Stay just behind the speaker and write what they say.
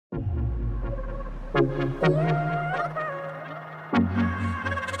You're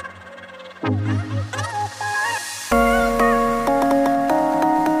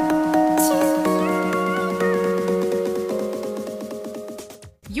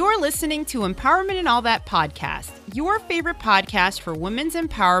listening to Empowerment and All That podcast, your favorite podcast for women's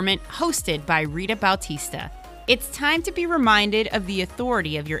empowerment, hosted by Rita Bautista. It's time to be reminded of the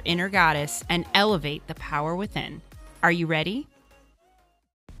authority of your inner goddess and elevate the power within. Are you ready?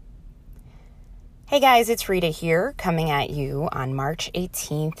 Hey guys, it's Rita here, coming at you on March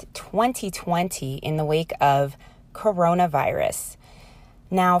 18th, 2020, in the wake of coronavirus.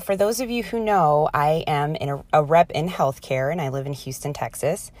 Now, for those of you who know, I am a rep in healthcare, and I live in Houston,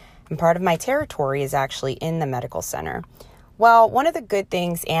 Texas, and part of my territory is actually in the medical center. Well, one of the good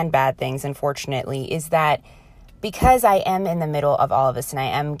things and bad things, unfortunately, is that because I am in the middle of all of this and I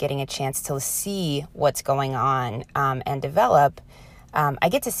am getting a chance to see what's going on and develop, I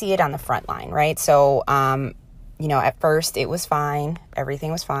get to see it on the front line, right? So, at first it was fine,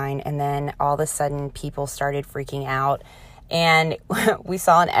 everything was fine, and then all of a sudden people started freaking out. And we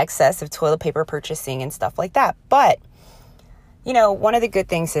saw an excess of toilet paper purchasing and stuff like that. But, one of the good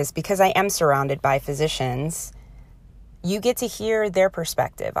things is because I am surrounded by physicians, you get to hear their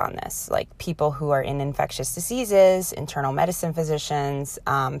perspective on this, like people who are in infectious diseases, internal medicine physicians,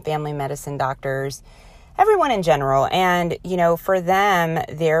 family medicine doctors, everyone in general. And, for them,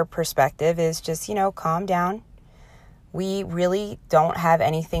 their perspective is just, calm down. We really don't have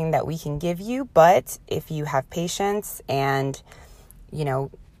anything that we can give you, but if you have patience and,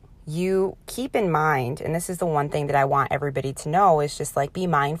 you keep in mind, and this is the one thing that I want everybody to know, is just be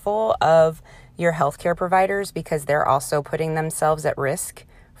mindful of your healthcare providers, because they're also putting themselves at risk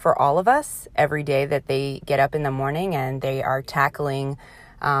for all of us every day that they get up in the morning and they are tackling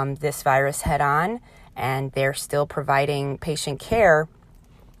this virus head on, and they're still providing patient care.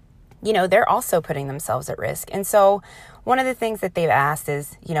 They're also putting themselves at risk. And so one of the things that they've asked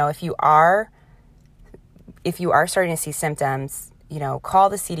is, if you are starting to see symptoms, call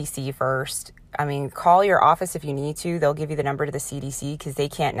the CDC first. Call your office if you need to. They'll give you the number to the CDC because they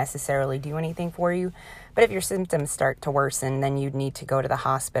can't necessarily do anything for you. But if your symptoms start to worsen, then you'd need to go to the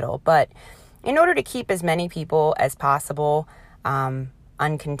hospital. But in order to keep as many people as possible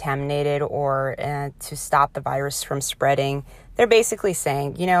uncontaminated or to stop the virus from spreading, they're basically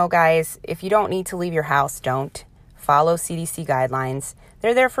saying, guys, if you don't need to leave your house, don't. Follow CDC guidelines.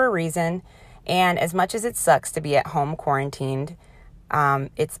 They're there for a reason. And as much as it sucks to be at home quarantined,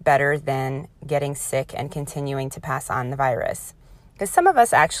 it's better than getting sick and continuing to pass on the virus. Because some of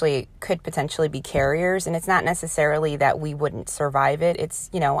us actually could potentially be carriers, and it's not necessarily that we wouldn't survive it.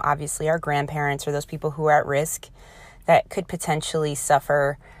 It's, obviously our grandparents or those people who are at risk that could potentially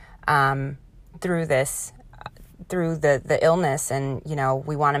suffer through this, through the illness. And,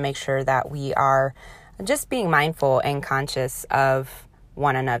 we want to make sure that we are just being mindful and conscious of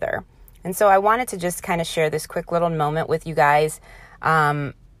one another. And so I wanted to just kind of share this quick little moment with you guys.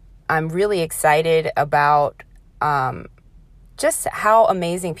 I'm really excited about just how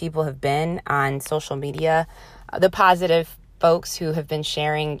amazing people have been on social media, the positive folks who have been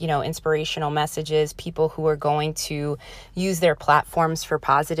sharing, inspirational messages, people who are going to use their platforms for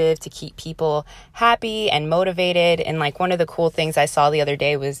positive to keep people happy and motivated. And one of the cool things I saw the other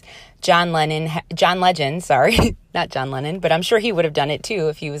day was John Legend, not John Lennon, but I'm sure he would have done it too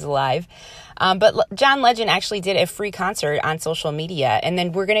if he was alive. But John Legend actually did a free concert on social media. And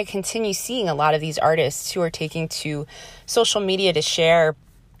then we're going to continue seeing a lot of these artists who are taking to social media to share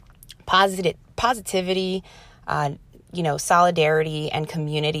positivity, solidarity and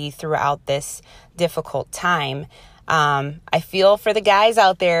community throughout this difficult time. I feel for the guys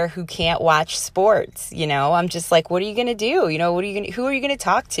out there who can't watch sports. I'm just like, what are you going to do? Who are you going to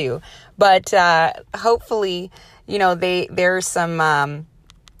talk to? But hopefully, there's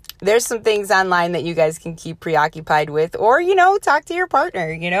some things online that you guys can keep preoccupied with, or, talk to your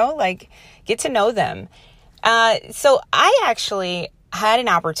partner, get to know them. So I actually had an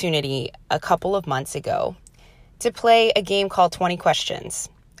opportunity a couple of months ago to play a game called 20 Questions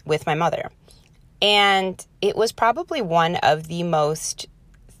with my mother. And it was probably one of the most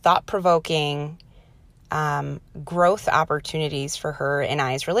thought-provoking growth opportunities for her and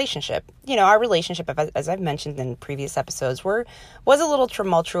I's relationship. Our relationship, as I've mentioned in previous episodes, was a little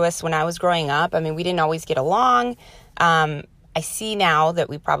tumultuous when I was growing up. We didn't always get along. I see now that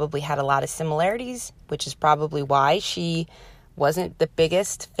we probably had a lot of similarities, which is probably why she wasn't the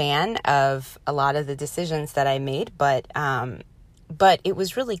biggest fan of a lot of the decisions that I made, but it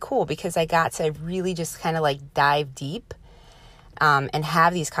was really cool because I got to really just kind of dive deep and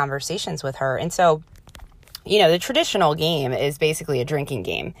have these conversations with her. And so the traditional game is basically a drinking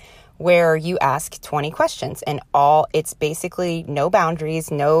game where you ask 20 questions and it's basically no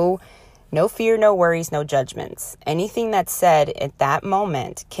boundaries, no fear, no worries, no judgments. Anything that's said at that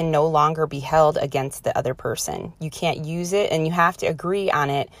moment can no longer be held against the other person. You can't use it, and you have to agree on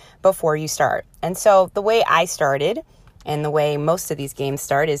it before you start. And so the way I started, and the way most of these games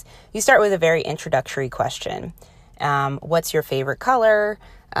start, is you start with a very introductory question. What's your favorite color?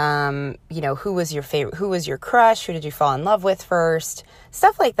 Who was your crush? Who did you fall in love with first?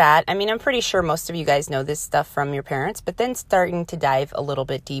 Stuff like that. I mean, I'm pretty sure most of you guys know this stuff from your parents, but then starting to dive a little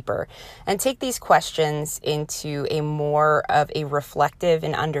bit deeper and take these questions into a more of a reflective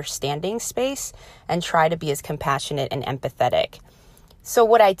and understanding space and try to be as compassionate and empathetic. So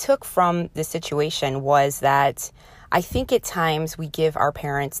what I took from the situation was that I think at times we give our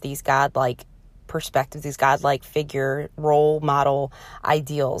parents these godlike perspectives, these godlike figure, role model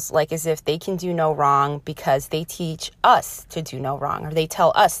ideals, like as if they can do no wrong because they teach us to do no wrong, or they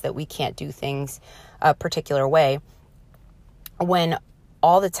tell us that we can't do things a particular way, when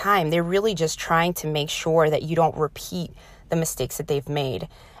all the time they're really just trying to make sure that you don't repeat the mistakes that they've made.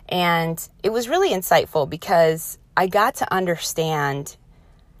 And it was really insightful because I got to understand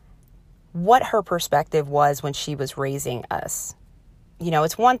what her perspective was when she was raising us.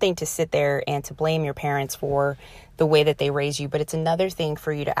 It's one thing to sit there and to blame your parents for the way that they raise you, but it's another thing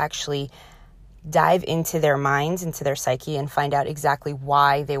for you to actually dive into their minds, into their psyche, and find out exactly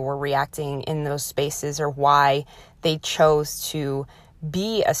why they were reacting in those spaces or why they chose to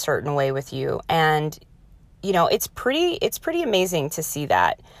be a certain way with you. And, it's pretty amazing to see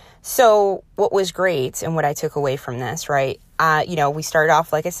that. So what was great and what I took away from this, right? We started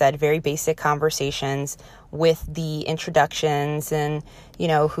off, like I said, very basic conversations with the introductions and,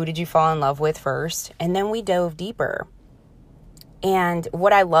 who did you fall in love with first? And then we dove deeper. And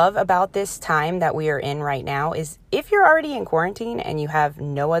what I love about this time that we are in right now is if you're already in quarantine and you have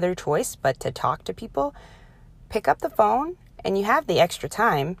no other choice but to talk to people, pick up the phone, and you have the extra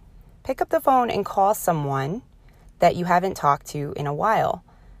time, pick up the phone and call someone that you haven't talked to in a while.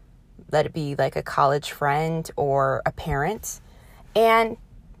 Let it be like a college friend or a parent. And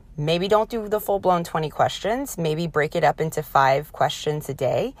maybe don't do the full-blown 20 questions. Maybe break it up into 5 questions a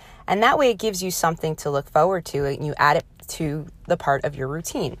day. And that way it gives you something to look forward to, and you add it to the part of your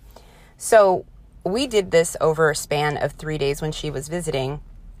routine. So we did this over a span of 3 days when she was visiting.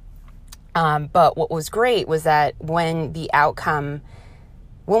 But what was great was that when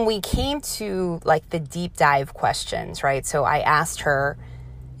we came to like the deep dive questions, right? So I asked her,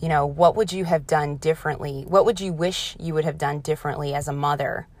 what would you have done differently? What would you wish you would have done differently as a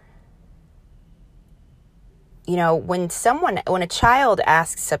mother? When a child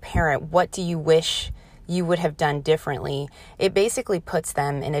asks a parent, what do you wish you would have done differently? It basically puts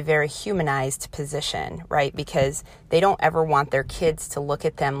them in a very humanized position, right? Because they don't ever want their kids to look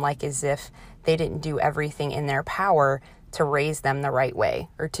at them like as if they didn't do everything in their power to raise them the right way,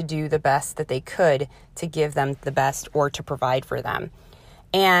 or to do the best that they could to give them the best or to provide for them.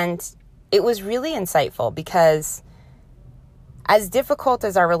 And it was really insightful because as difficult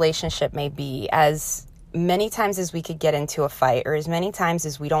as our relationship may be, as many times as we could get into a fight, or as many times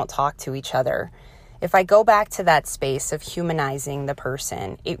as we don't talk to each other, if I go back to that space of humanizing the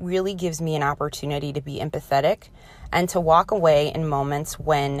person, it really gives me an opportunity to be empathetic and to walk away in moments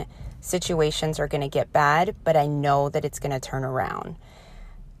when situations are going to get bad, but I know that it's going to turn around.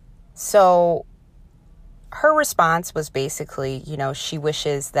 So her response was basically, she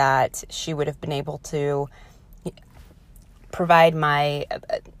wishes that she would have been able to provide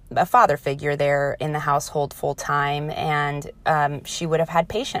a father figure there in the household full time, and she would have had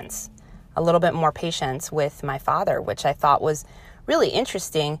patience, a little bit more patience with my father, which I thought was really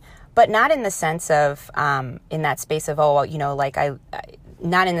interesting, but not in the sense of in that space of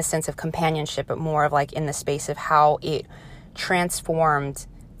not in the sense of companionship, but more of like in the space of how it transformed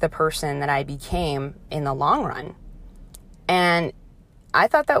the person that I became in the long run. And I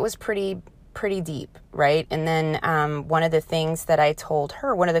thought that was pretty deep, right? And then one of the things that I told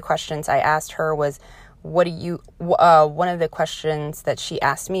her, one of the questions I asked her was, one of the questions that she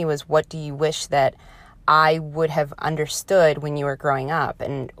asked me was, what do you wish that I would have understood when you were growing up?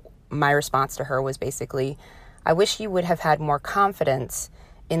 And my response to her was basically, I wish you would have had more confidence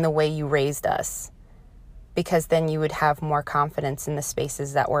in the way you raised us, because then you would have more confidence in the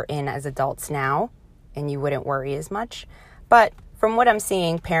spaces that we're in as adults now, and you wouldn't worry as much. But from what I'm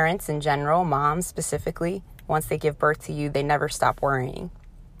seeing, parents in general, moms specifically, once they give birth to you, they never stop worrying.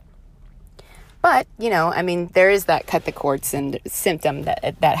 But, there is that cut the cord symptom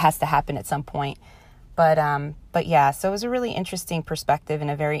that has to happen at some point. But yeah, so it was a really interesting perspective and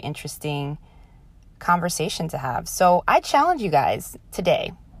a very interesting conversation to have. So I challenge you guys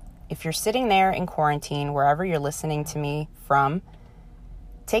today, if you're sitting there in quarantine, wherever you're listening to me from,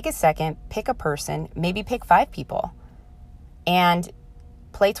 take a second, pick a person, maybe pick 5 people, and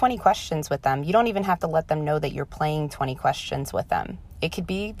play 20 questions with them. You don't even have to let them know that you're playing 20 questions with them. It could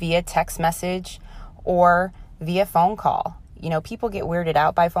be via text message or via phone call. You know, people get weirded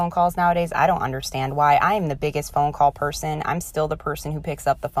out by phone calls nowadays. I don't understand why. I am the biggest phone call person. I'm still the person who picks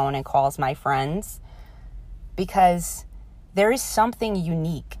up the phone and calls my friends, because there is something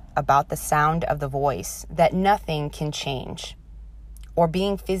unique about the sound of the voice that nothing can change, or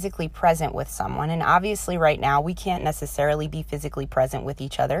being physically present with someone. And obviously right now we can't necessarily be physically present with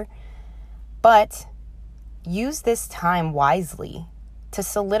each other, but use this time wisely to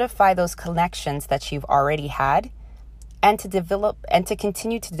solidify those connections that you've already had, and to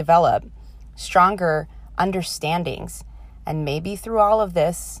continue to develop stronger understandings. And maybe through all of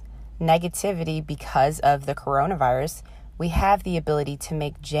this negativity because of the coronavirus, we have the ability to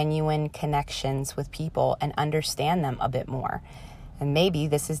make genuine connections with people and understand them a bit more. And maybe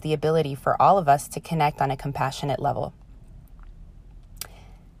this is the ability for all of us to connect on a compassionate level.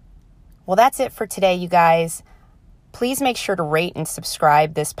 Well, that's it for today, you guys. Please make sure to rate and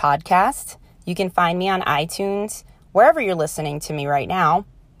subscribe this podcast. You can find me on iTunes, wherever you're listening to me right now.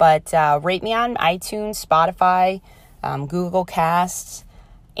 But rate me on iTunes, Spotify, Google Casts.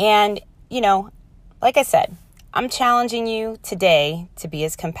 And, you know, like I said, I'm challenging you today to be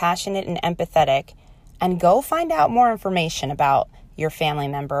as compassionate and empathetic, and go find out more information about your family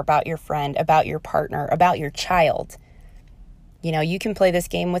member, about your friend, about your partner, about your child. You know, you can play this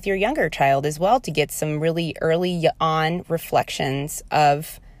game with your younger child as well to get some really early on reflections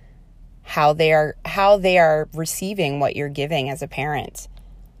of how they are receiving what you're giving as a parent,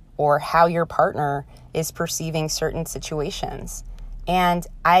 or how your partner is perceiving certain situations. And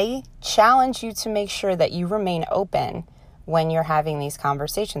I challenge you to make sure that you remain open when you're having these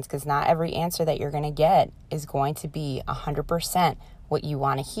conversations, because not every answer that you're going to get is going to be 100% what you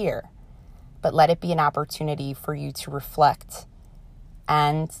want to hear. But let it be an opportunity for you to reflect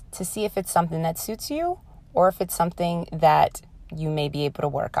and to see if it's something that suits you, or if it's something that you may be able to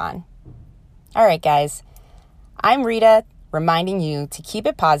work on. All right, guys, I'm Rita, reminding you to keep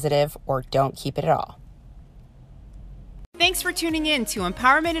it positive or don't keep it at all. Thanks for tuning in to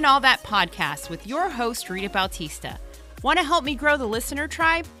Empowerment and All That podcast with your host, Rita Bautista. Want to help me grow the listener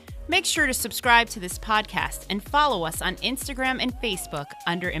tribe? Make sure to subscribe to this podcast and follow us on Instagram and Facebook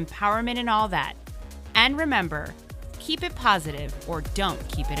under Empowerment and All That. And remember, keep it positive or don't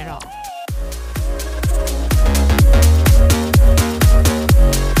keep it at all.